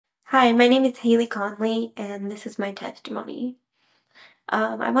Hi, my name is Haley Conley, and this is my testimony.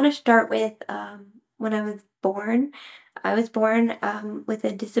 I want to start with when I was born. I was born with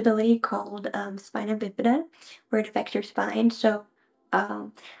a disability called spina bifida, where it affects your spine. So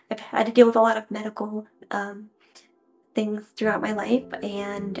I've had to deal with a lot of medical things throughout my life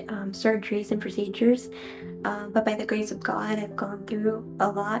and surgeries and procedures. But by the grace of God, I've gone through a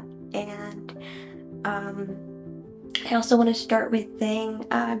lot. And um, I also want to start with saying,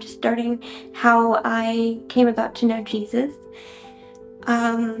 just starting how I came about to know Jesus.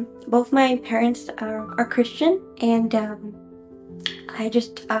 Both my parents are Christian, and I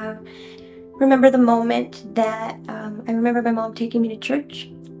just remember the moment that I remember my mom taking me to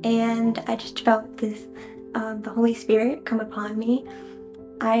church, and I just felt this, the Holy Spirit come upon me.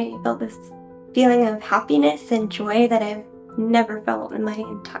 I felt this feeling of happiness and joy that I've never felt in my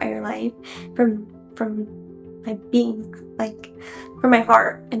entire life from my being, like from my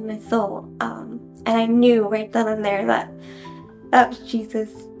heart and my soul. And I knew right then and there that that was Jesus.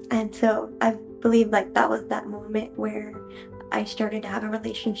 And so I believe like that was that moment where I started to have a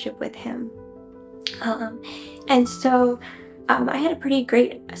relationship with him. Um, and so I had a pretty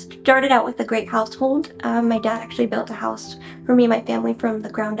great, started out with a great household. My dad actually built a house for me and my family from the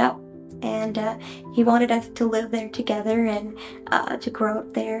ground up. And he wanted us to live there together and to grow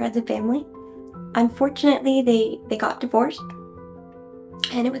up there as a family. Unfortunately, they got divorced,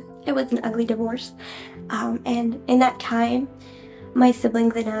 and it was an ugly divorce. And in that time, my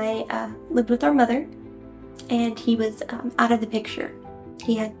siblings and I lived with our mother, and he was out of the picture.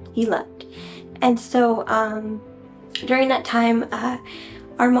 He left, and so during that time,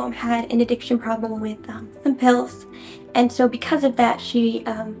 our mom had an addiction problem with some pills, and so because of that, she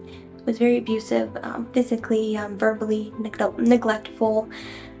was very abusive, physically, verbally, neglectful,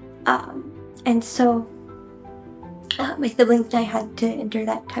 and so my siblings and I had to endure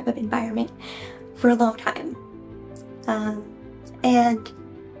that type of environment for a long time, and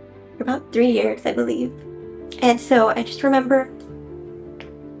for about 3 years, I believe. And so I just remember,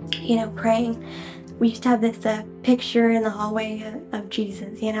 praying. We used to have this picture in the hallway of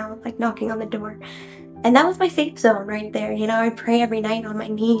Jesus, like knocking on the door. And that was my safe zone right there. I'd pray every night on my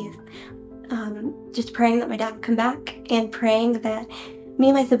knees, just praying that my dad would come back and praying that me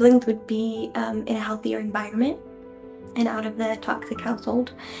and my siblings would be in a healthier environment and out of the toxic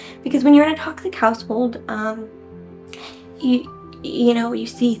household. Because when you're in a toxic household, you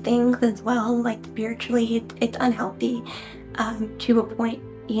see things as well, like spiritually, it's unhealthy to a point.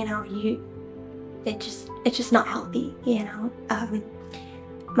 It's just not healthy.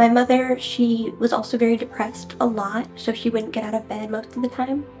 My mother, she was also very depressed a lot, so she wouldn't get out of bed most of the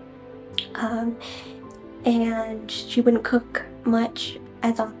time, and she wouldn't cook much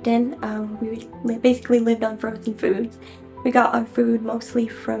as often. We basically lived on frozen foods. We got our food mostly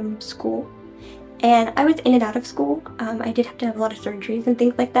from school, and I was in and out of school. I did have to have a lot of surgeries and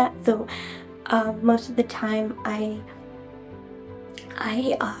things like that, so most of the time I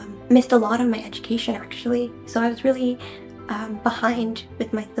missed a lot of my education, actually. So I was really behind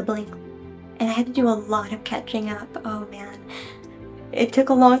with my siblings, and I had to do a lot of catching up. Oh man, it took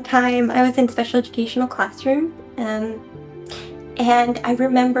a long time. I was in special educational classroom, and I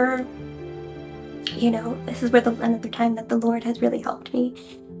remember, this is where another time that the Lord has really helped me.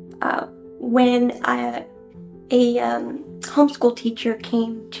 When a homeschool teacher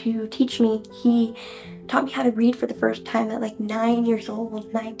came to teach me, he taught me how to read for the first time at like 9 years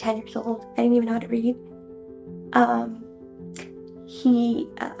old, 9, 10 years old. I didn't even know how to read.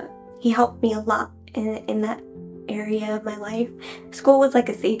 He helped me a lot in that area of my life. School was like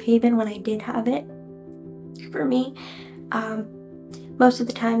a safe haven when I did have it for me. Most of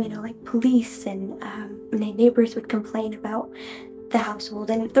the time, like police and my neighbors would complain about the household.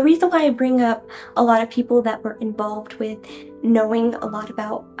 And the reason why I bring up a lot of people that were involved with knowing a lot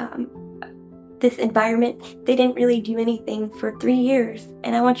about this environment, they didn't really do anything for 3 years.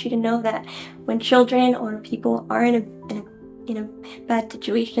 And I want you to know that when children or people are in a bad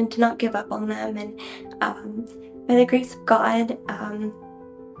situation, to not give up on them. And by the grace of God,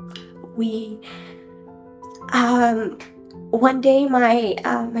 we one day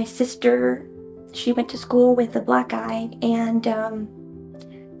my sister, she went to school with a black eye, and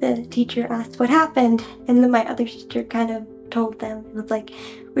the teacher asked what happened, and then my other sister kind of told them. It was like,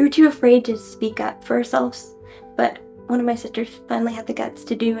 we were too afraid to speak up for ourselves, but one of my sisters finally had the guts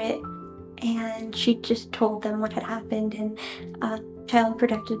to do it, and she just told them what had happened, and Child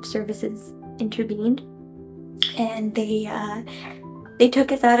Protective Services intervened, and they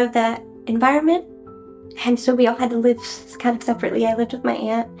took us out of that environment. And so we all had to live kind of separately. I lived with my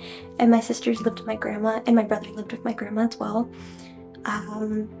aunt, and my sisters lived with my grandma, and my brother lived with my grandma as well.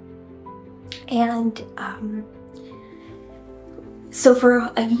 And so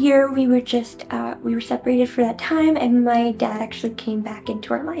for a year we were just we were separated for that time, and my dad actually came back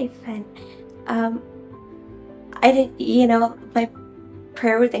into our life. And I didn't, my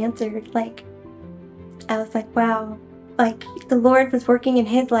prayer was answered. Like, I was like, wow, like the Lord was working in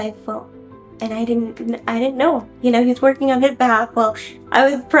his life. Well, and I didn't know, he was working on his behalf. Well, I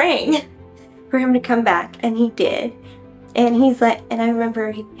was praying for him to come back, and he did. And he's like, and I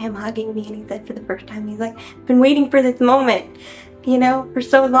remember him hugging me, and he said for the first time, he's like, I've been waiting for this moment, for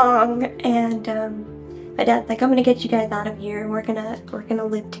so long. And my dad's like, I'm gonna get you guys out of here, and we're gonna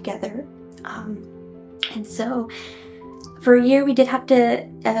live together. And so for a year we did have to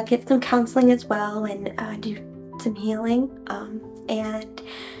get some counseling as well, and do some healing.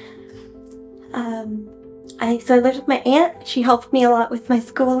 So I lived with my aunt. She helped me a lot with my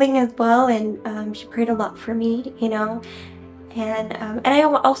schooling as well, and she prayed a lot for me, And I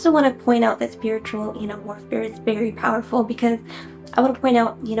also want to point out that spiritual, warfare is very powerful, because I want to point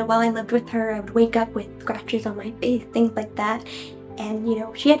out, while I lived with her, I would wake up with scratches on my face, things like that. And,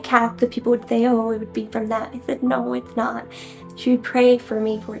 she had cats that people would say, oh, it would be from that. I said, no, it's not. She would pray for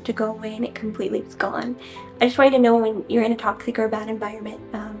me for it to go away, and it completely was gone. I just want you to know, when you're in a toxic or bad environment,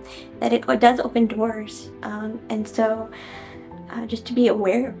 that it does open doors. And so just to be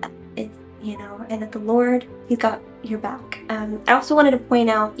aware of that, and that the Lord, he's got your back. I also wanted to point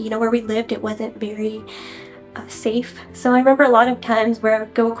out, where we lived, it wasn't very safe. So I remember a lot of times where I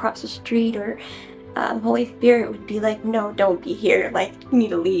would go across the street, or the Holy Spirit would be like, no, don't be here, like, you need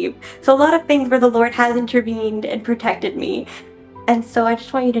to leave. So a lot of things where the Lord has intervened and protected me. And so I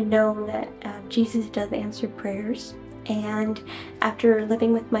just want you to know that Jesus does answer prayers. And after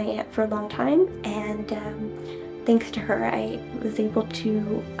living with my aunt for a long time, and thanks to her, I was able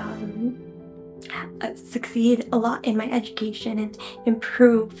to succeed a lot in my education and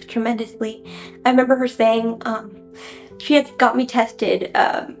improve tremendously. I remember her saying she had got me tested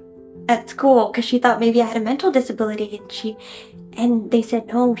at school because she thought maybe I had a mental disability, and they said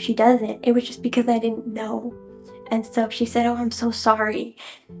no, she doesn't. It was just because I didn't know. And so she said, oh, I'm so sorry.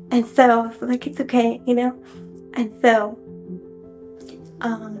 And so I was like, it's okay, And so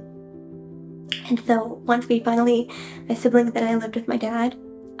once we finally, my siblings and I lived with my dad,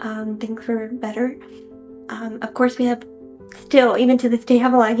 things were better. Of course, we have still, even to this day,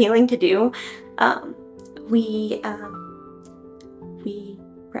 have a lot of healing to do. We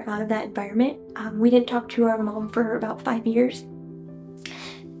were out of that environment. We didn't talk to our mom for about 5 years,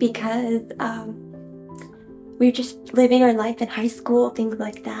 because we were just living our life in high school, things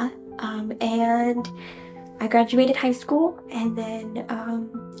like that. And I graduated high school, and then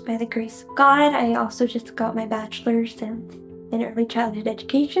by the grace of God, I also just got my bachelor's in early childhood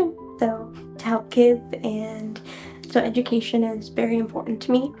education, so to help kids. And so education is very important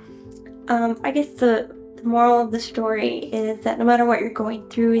to me. I guess the moral of the story is that no matter what you're going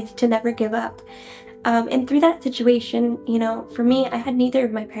through, is to never give up. And through that situation, for me, I had neither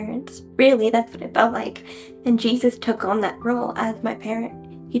of my parents. Really, that's what it felt like. And Jesus took on that role as my parent.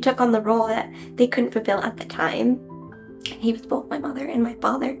 He took on the role that they couldn't fulfill at the time. He was both my mother and my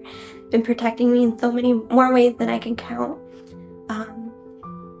father, been protecting me in so many more ways than I can count.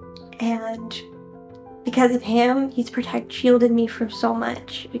 And because of him, he's shielded me from so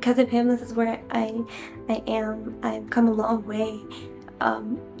much. Because of him, this is where I am. I've come a long way.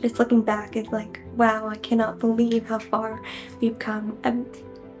 Just looking back, it's like, wow, I cannot believe how far we've come.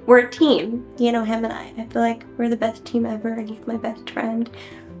 We're a team, him and I. I feel like we're the best team ever, and he's my best friend.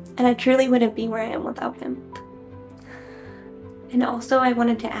 And I truly wouldn't be where I am without him. And also, I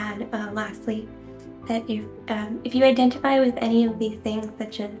wanted to add, lastly, that if you identify with any of these things,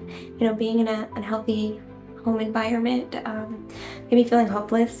 such as, being in an unhealthy home environment, maybe feeling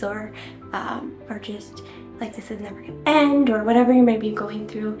hopeless, or just like this is never gonna end, or whatever you may be going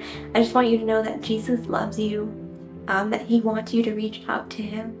through, I just want you to know that Jesus loves you, that he wants you to reach out to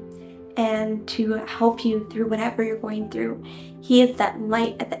him and to help you through whatever you're going through. He is that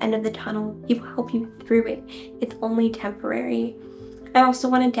light at the end of the tunnel. He will help you through it. It's only temporary. I also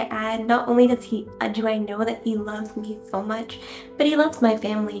wanted to add, not only do I know that he loves me so much, but he loves my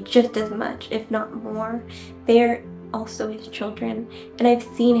family just as much, if not more. They're also his children, and I've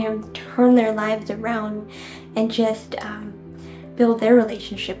seen him turn their lives around and just build their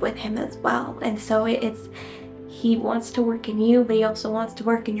relationship with him as well. And so he wants to work in you, but he also wants to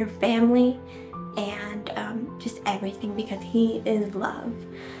work in your family, and just everything, because he is love.